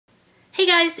Hey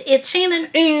guys, it's Shannon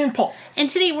and Paul, and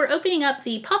today we're opening up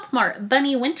the PopMart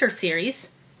Bunny Winter Series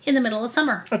in the middle of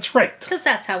summer. That's right. Because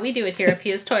that's how we do it here at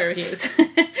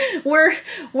PSToyReviews.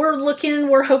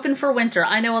 we're hoping for winter.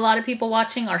 I know a lot of people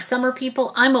watching are summer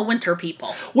people. I'm a winter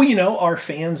people. Well, you know, our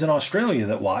fans in Australia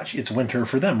that watch, it's winter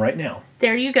for them right now.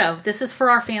 There you go. This is for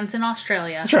our fans in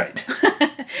Australia. That's right.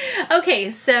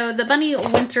 Okay, so the Bunny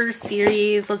Winter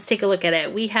Series, let's take a look at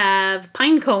it. We have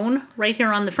Pine Cone right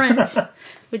here on the front,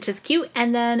 which is cute.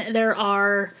 And then there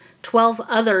are 12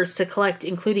 others to collect,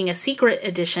 including a secret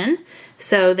edition.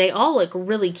 So they all look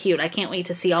really cute. I can't wait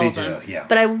to see all of them. Yeah.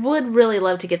 But I would really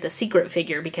love to get the secret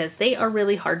figure because they are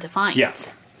really hard to find. Yeah,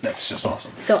 that's just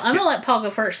awesome. So I'm going to let Paul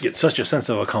go first. Get such a sense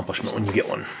of accomplishment when you get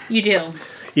one. You do.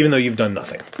 Even though you've done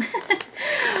nothing.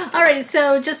 Alright,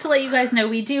 so just to let you guys know,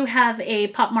 we do have a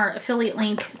PopMart affiliate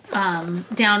link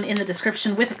down in the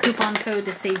description with a coupon code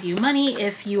to save you money.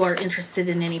 If you are interested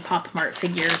in any PopMart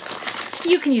figures,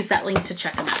 you can use that link to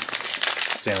check them out.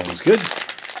 Sounds good.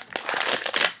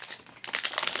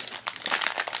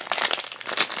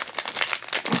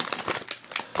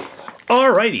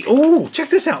 Alrighty. Oh, check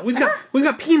this out. We've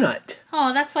got Peanut.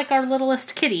 Oh, that's like our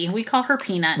littlest kitty. We call her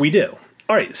Peanut. We do.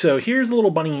 Alright, so here's a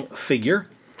little bunny figure.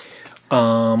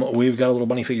 We've got a little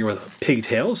bunny figure with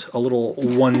pigtails, a little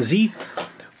onesie,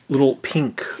 little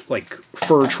pink, like,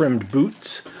 fur-trimmed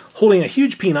boots, holding a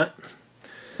huge peanut.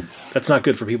 That's not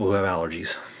good for people who have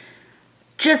allergies.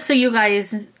 Just so you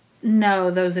guys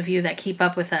know, those of you that keep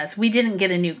up with us, we didn't get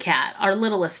a new cat. Our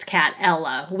littlest cat,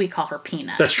 Ella, we call her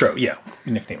Peanut. That's true, yeah.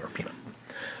 We nickname her Peanut.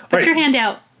 Put your hand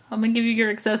out. I'm going to give you your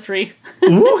accessory.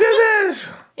 Look at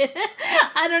this!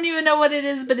 I don't even know what it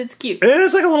is, but it's cute.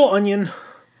 It's like a little onion.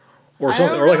 Or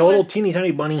something, or like a little teeny tiny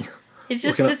bunny. It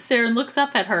just sits there and looks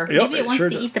up at her. Yep, Maybe it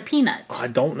wants to eat the peanut. I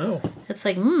don't know. It's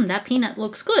like, that peanut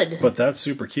looks good. But that's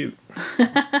super cute.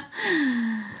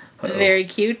 Very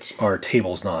cute. Our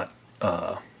table's not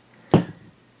do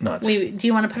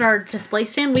you want to put our display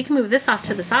stand? We can move this off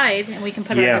to the side and we can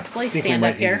put our display stand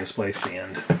up here. Need a display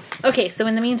stand. Okay, so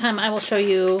in the meantime, I will show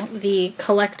you the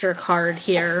collector card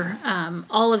here.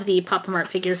 All of the PopMart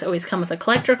figures always come with a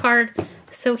collector card.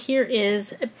 So here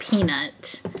is a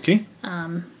Peanut. Okay.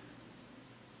 I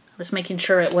was making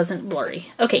sure it wasn't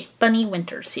blurry. Okay, Bunny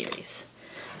Winter Series.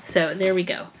 So there we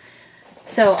go.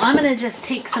 So I'm going to just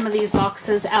take some of these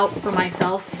boxes out for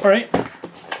myself. All right.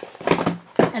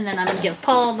 And then I'm going to give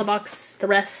Paul the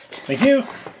rest. Thank you.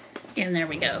 And there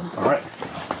we go. All right.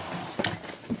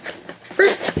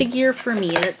 First figure for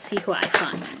me. Let's see who I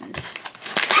find.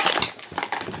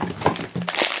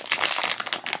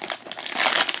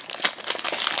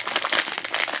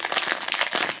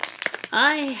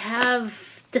 I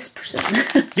have this person.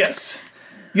 Yes.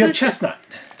 You have Chestnut.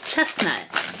 Chestnut.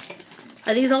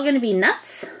 Are these all going to be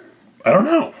nuts? I don't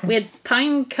know. We had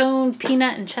Pine Cone,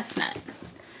 Peanut, and Chestnut.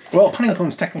 Well, Pine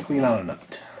Cone's technically not a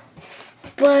nut.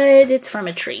 But it's from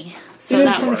a tree. So it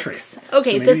that is from works. A tree.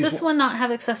 Okay, so does this one not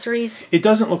have accessories? It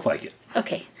doesn't look like it.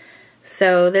 Okay.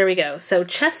 So there we go. So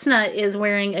Chestnut is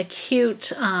wearing a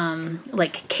cute,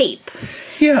 like, cape.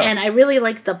 Yeah. And I really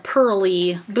like the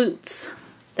pearly boots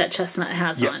that Chestnut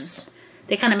has on.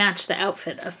 They kind of match the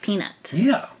outfit of Peanut.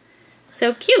 Yeah.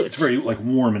 So cute. It's very, like,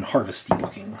 warm and harvesty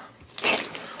looking.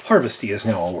 Harvesty is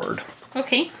now a word.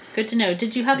 Okay, good to know.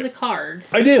 Did you have the card?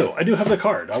 I do. I do have the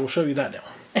card. I will show you that now.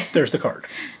 There's the card.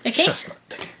 Okay.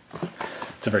 Chestnut.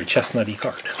 It's a very chestnutty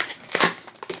card.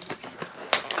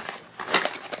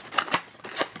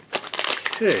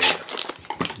 Okay.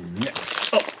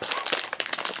 Next up.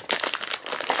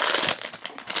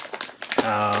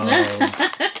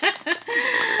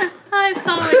 I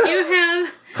saw what you have.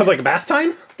 Have like a bath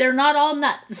time? They're not all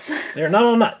nuts. They're not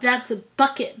all nuts. That's a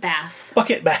bucket bath.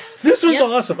 Bucket bath. This one's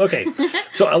awesome. Okay.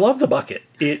 So I love the bucket.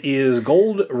 It is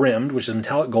gold rimmed, which is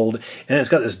metallic gold, and it's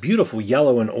got this beautiful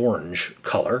yellow and orange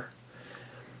color.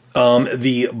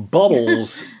 The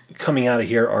bubbles coming out of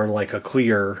here are like a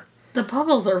clear... The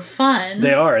bubbles are fun.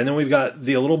 They are. And then we've got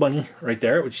the little bunny right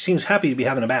there, which seems happy to be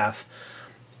having a bath.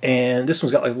 And this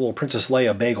one's got like a little Princess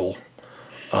Leia bagel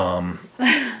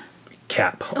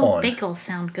cap on. Bagels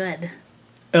sound good.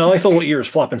 And I like the little ears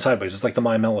flopping sideways. It's like the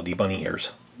My Melody bunny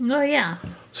ears. Oh, yeah.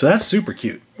 So that's super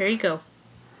cute. There you go.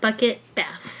 Bucket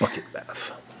bath. Bucket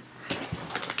bath.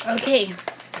 Okay.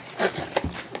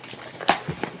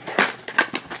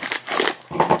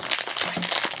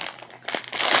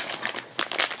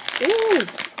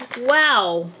 Ooh.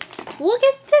 Wow. Look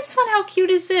at this one. How cute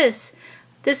is this?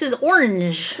 This is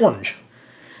Orange. Orange.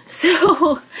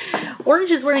 So,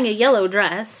 Orange is wearing a yellow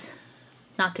dress.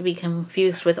 Not to be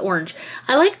confused with Orange.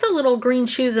 I like the little green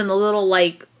shoes and the little,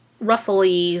 like,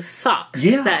 ruffly socks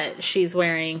that she's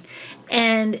wearing.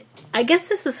 And I guess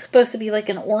this is supposed to be like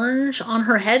an orange on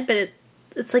her head, but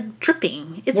it's like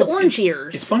dripping. It's orange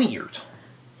ears. It's bunny ears.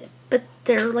 But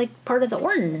they're like part of the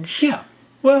orange. Yeah.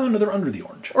 Well, no, they're under the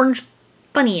orange. Orange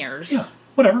bunny ears. Yeah,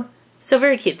 whatever. So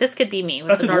very cute. This could be me with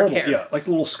That's the dark adorable. hair. Yeah, like the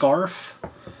little scarf.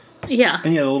 Yeah.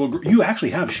 And yeah, the little. You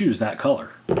actually have shoes that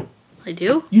color. I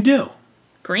do? You do.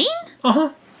 Green?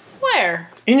 Uh-huh. Where?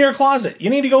 In your closet.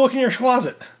 You need to go look in your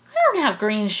closet. I don't have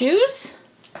green shoes.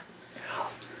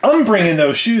 I'm bringing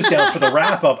those shoes down for the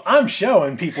wrap-up. I'm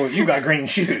showing people that you got green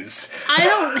shoes. I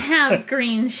don't have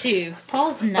green shoes.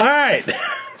 Paul's nuts. All right.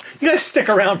 You guys stick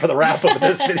around for the wrap-up of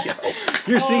this video.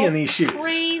 You're seeing these shoes.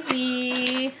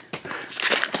 Crazy.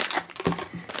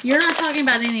 You're not talking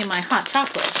about any of my hot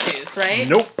chocolate shoes, right?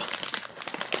 Nope.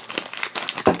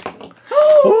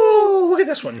 Oh, look at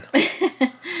this one.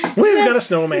 We've got a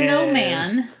snowman.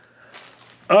 Snowman.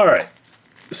 All right.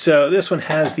 So this one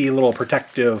has the little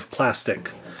protective plastic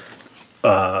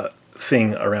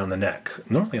thing around the neck.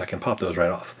 Normally I can pop those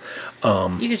right off.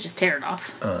 You could just tear it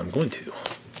off. I'm going to.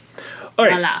 All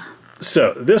right. Voila.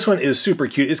 So this one is super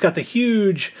cute. It's got the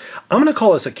huge, I'm going to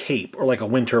call this a cape or like a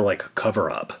winter like cover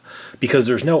up because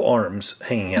there's no arms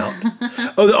hanging out.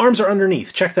 Oh, the arms are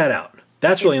underneath. Check that out.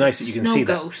 That's really nice that you can see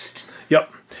that. Snow ghost.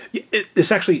 Yep.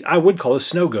 It's actually, I would call this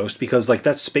Snow Ghost because like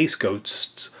that's Space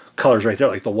Ghost colors right there,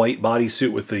 like the white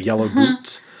bodysuit with the yellow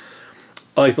boots.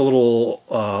 I like the little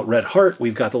red heart.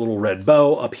 We've got the little red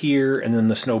bow up here and then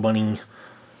the snow bunny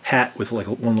hat with like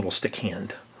one little stick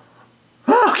hand.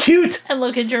 Oh, cute! And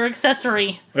look at your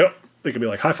accessory. Yep. It could be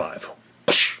like high five.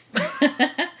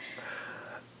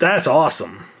 That's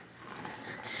awesome.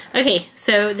 Okay,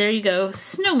 so there you go.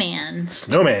 Snowman.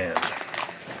 Snowman.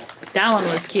 That one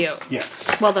was cute.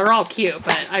 Yes. Well, they're all cute,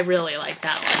 but I really like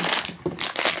that one.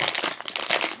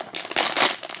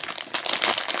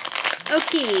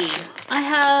 Okay, I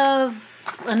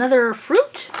have another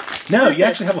fruit. No, What is you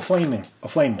this? actually have a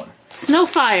flame one.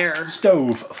 Snowfire.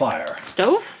 Stove fire.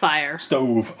 Stove fire?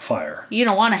 Stove fire. You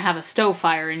don't want to have a stove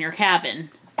fire in your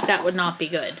cabin. That would not be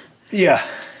good. Yeah.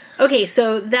 Okay,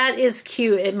 so that is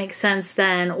cute. It makes sense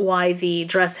then why the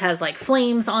dress has like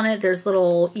flames on it. There's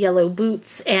little yellow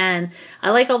boots, and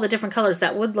I like all the different colors.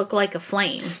 That would look like a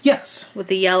flame. Yes. With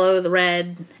the yellow, the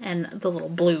red, and the little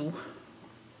blue.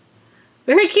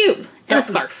 Very cute. And a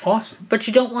scarf. Awesome. But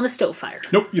you don't want a stove fire.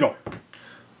 Nope, you don't.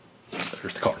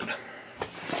 There's the card.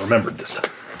 Remembered this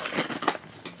time.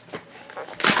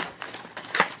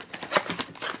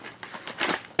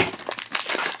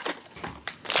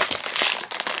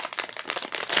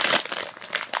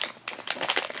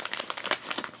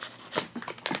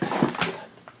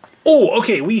 Oh,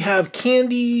 okay, we have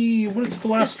candy. What is the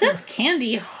It last one? says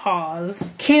candy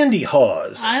haws. Candy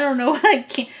haws. I don't know what I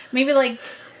can. Maybe like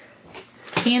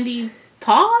candy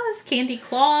paws, candy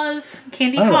claws,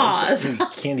 candy I don't know, haws. maybe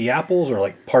candy apples or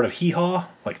like part of hee haw,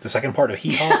 like the second part of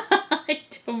hee haw. I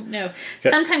don't know.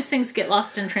 Yeah. Sometimes things get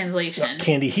lost in translation.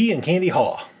 Candy he and candy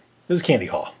haw. This is candy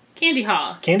haw. Candy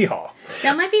haw. Candy haw.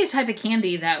 That might be a type of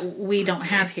candy that we don't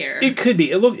have here. It could be.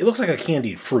 It looks like a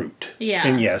candied fruit. Yeah.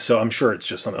 And yeah, so I'm sure it's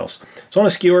just something else. So on a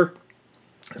skewer,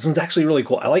 this one's actually really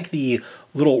cool. I like the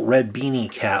little red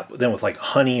beanie cap, then with like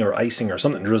honey or icing or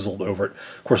something drizzled over it.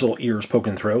 Of course, little ears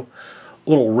poking through.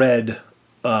 Little red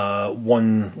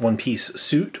one-piece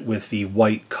suit with the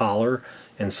white collar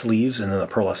and sleeves, and then the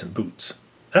pearlescent boots.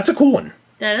 That's a cool one.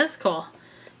 That is cool.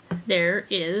 There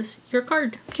is your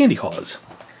card. Candy haws.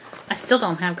 I still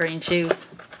don't have green shoes.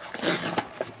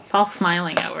 Paul's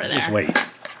smiling over there. Just wait.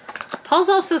 Paul's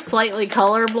also slightly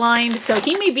colorblind, so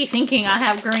he may be thinking I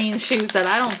have green shoes that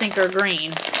I don't think are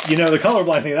green. You know, the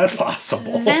colorblind thing, that's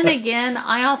possible. Then again,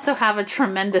 I also have a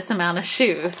tremendous amount of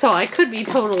shoes, so I could be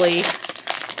totally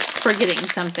forgetting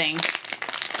something.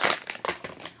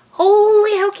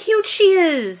 Holy, how cute she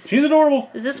is! She's adorable.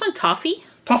 Is this one toffee?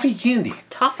 Toffee candy.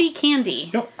 Toffee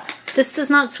candy. Yep. This does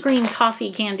not scream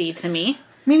toffee candy to me.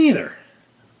 Me neither.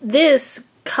 This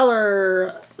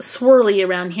color swirly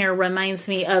around here reminds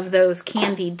me of those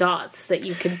candy dots that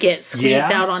you could get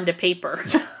squeezed out onto paper.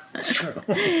 That's true.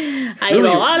 I ate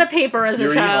a lot of paper as a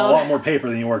You're eating a child. lot more paper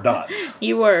than you were dots.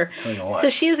 You were. Tell you what. So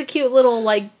she has a cute little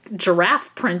like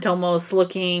giraffe print almost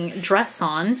looking dress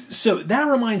on. So that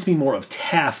reminds me more of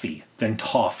taffy than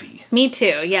toffee. Me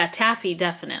too. Yeah, taffy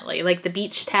definitely. Like the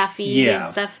beach taffy Yeah.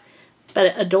 and stuff.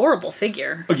 But adorable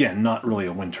figure. Again, not really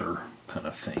a winter kind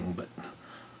of thing, but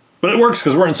it works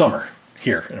because we're in summer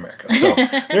here in America. So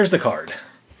there's the card.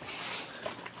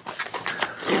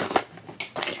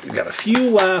 We've got a few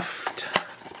left.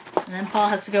 And then Paul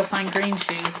has to go find green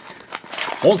shoes.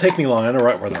 Won't take me long. I know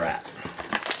right where they're at.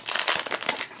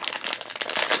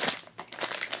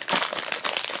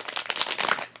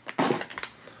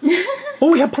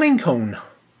 Oh, we have pine cone.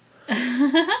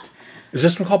 Is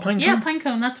this one called pine cone? Yeah, pine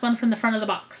cone. That's one from the front of the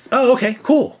box. Oh, okay,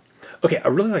 cool. Okay, I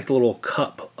really like the little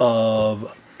cup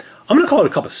of... I'm going to call it a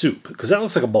cup of soup, because that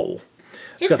looks like a bowl.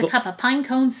 It's a cup of pine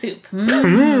cone soup.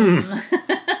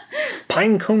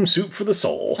 Pine cone soup for the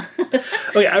soul.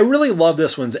 Okay, I really love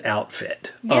this one's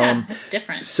outfit. Yeah, it's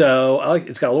different. So I like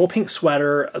it's got a little pink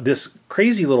sweater, this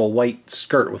crazy little white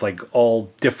skirt with like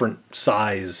all different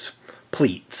size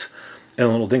pleats and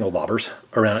little dingle bobbers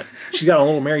around it. She's got a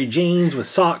little Mary Jane's with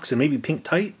socks and maybe pink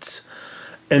tights.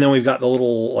 And then we've got the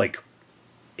little like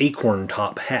acorn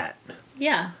top hat.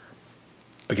 Yeah.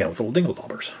 Again, with little dingle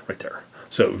bobbers right there.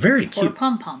 So very cute. Or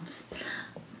pom-poms.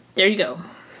 There you go.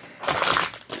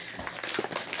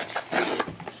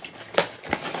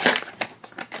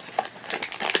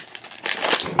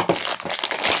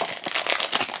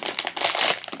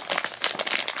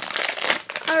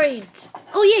 Alright.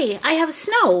 Oh yay, I have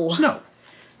snow. Snow.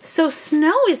 So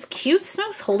snow is cute.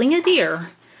 Snow's holding a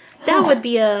deer. That would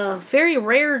be a very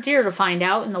rare deer to find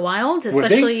out in the wild,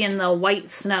 especially in the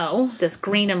white snow. This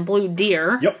green and blue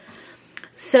deer. Yep.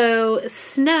 So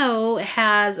Snow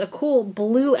has a cool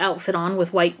blue outfit on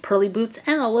with white pearly boots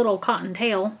and a little cotton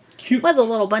tail. Cute. With a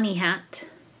little bunny hat.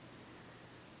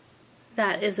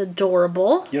 That is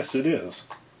adorable. Yes, it is.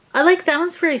 I like that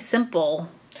one's very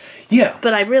simple. Yeah.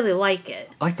 But I really like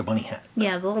it. I like the bunny hat.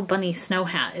 Yeah, the little bunny snow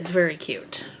hat is very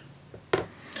cute.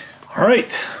 All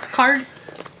right. Card.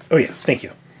 Oh, yeah. Thank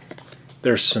you.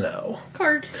 There's Snow.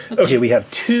 Card. Okay, we have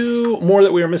two more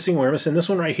that we are missing. We're missing this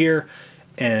one right here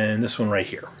and this one right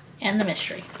here. And the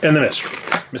mystery. And the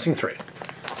mystery. Missing 3.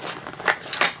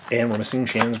 And we're missing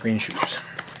Shannon's green shoes.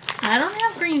 I don't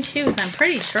have green shoes, I'm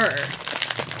pretty sure.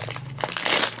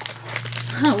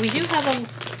 Oh, we do have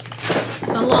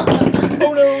a lot of...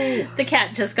 Oh, no! The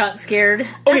cat just got scared.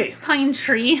 Okay. That's Pine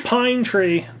Tree. Pine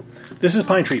Tree. This is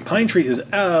Pine Tree. Pine Tree is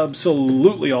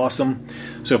absolutely awesome.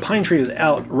 So Pine Tree is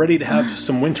out, ready to have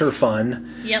some winter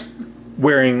fun. Yep.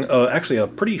 Wearing actually a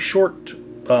pretty short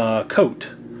coat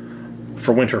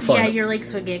for winter fun. Yeah, your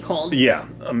legs would get cold. Yeah.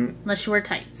 Unless you wear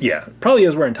tights. Yeah, probably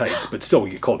is wearing tights, but still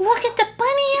would get cold. Look at the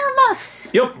bunny earmuffs.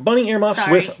 Yep, bunny earmuffs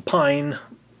Sorry. with pine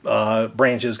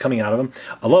branches coming out of them.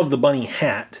 I love the bunny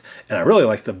hat, and I really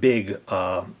like the big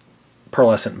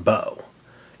pearlescent bow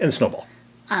and snowball.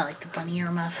 I like the bunny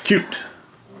earmuffs. Cute.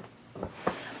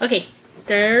 Okay,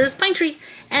 there's Pine Tree.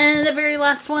 And the very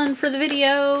last one for the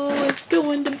video is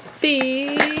going to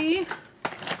be...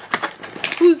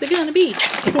 Who's it going to be?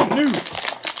 I don't know.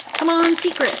 Come on,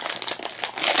 secret.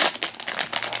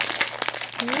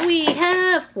 We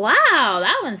have... Wow,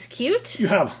 that one's cute. You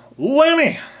have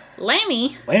Lammy.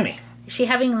 Lammy. Lammy. Is she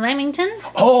having Lamington?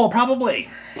 Oh, probably.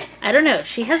 I don't know.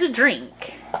 She has a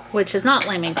drink, which is not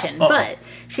Lamington, but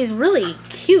she's really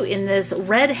cute in this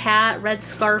red hat, red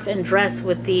scarf, and dress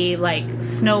with the, like,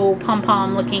 snow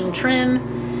pom-pom looking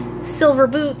trim. Silver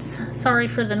boots. Sorry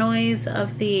for the noise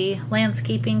of the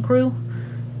landscaping crew.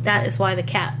 That is why the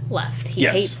cat left. He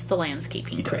hates the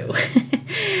landscaping crew.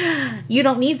 You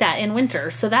don't need that in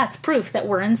winter, so that's proof that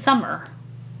we're in summer.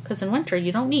 Because in winter,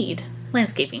 you don't need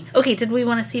landscaping. Okay, did we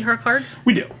want to see her card?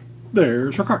 We do.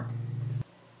 There's her card.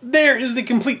 There is the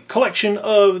complete collection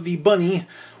of the Bunny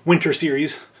Winter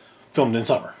Series filmed in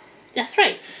summer. That's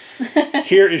right.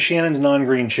 Here is Shannon's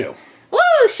non-green shoe. Woo!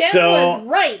 Shannon was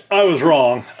right. I was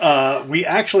wrong. We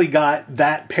actually got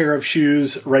that pair of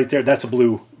shoes right there. That's a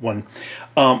blue one.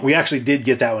 We actually did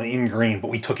get that one in green, but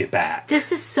we took it back.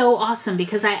 This is so awesome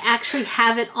because I actually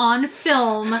have it on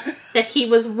film that he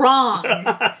was wrong.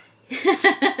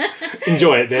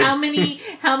 Enjoy it, babe.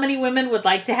 How many women would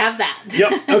like to have that?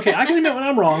 Yep. Okay, I can admit when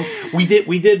I'm wrong. We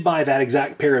did buy that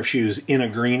exact pair of shoes in a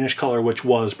greenish color, which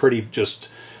was pretty just...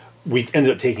 We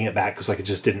ended up taking it back because like it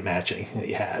just didn't match anything that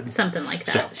you had. Something like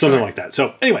that. So, something like that.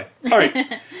 So anyway, all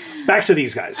right. Back to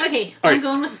these guys. Okay, all I'm right.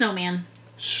 going with Snowman.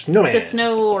 Snowman. The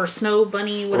snow or snow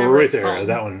bunny, whatever right it's there. called.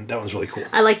 That one's really cool.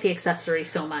 I like the accessory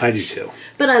so much. I do too.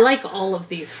 But I like all of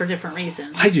these for different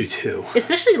reasons. I do too.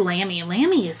 Especially Lammy.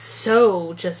 Lammy is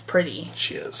so just pretty.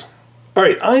 She is. All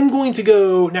right, I'm going to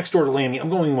go next door to Lammy.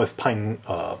 I'm going with pine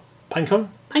cone?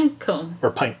 Pine cone. Or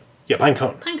pine... Yeah, pine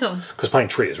cone. Pine cone. Because pine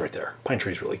tree is right there. Pine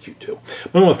tree is really cute too.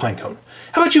 I'm going with pine cone.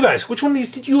 How about you guys? Which one of these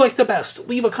did you like the best?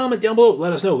 Leave a comment down below.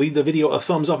 Let us know. Leave the video a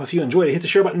thumbs up if you enjoyed it. Hit the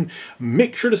share button.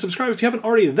 Make sure to subscribe if you haven't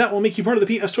already. That will make you part of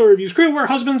the PSToyReviews crew where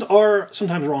husbands are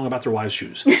sometimes wrong about their wives'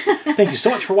 shoes. Thank you so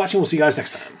much for watching. We'll see you guys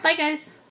next time. Bye, guys.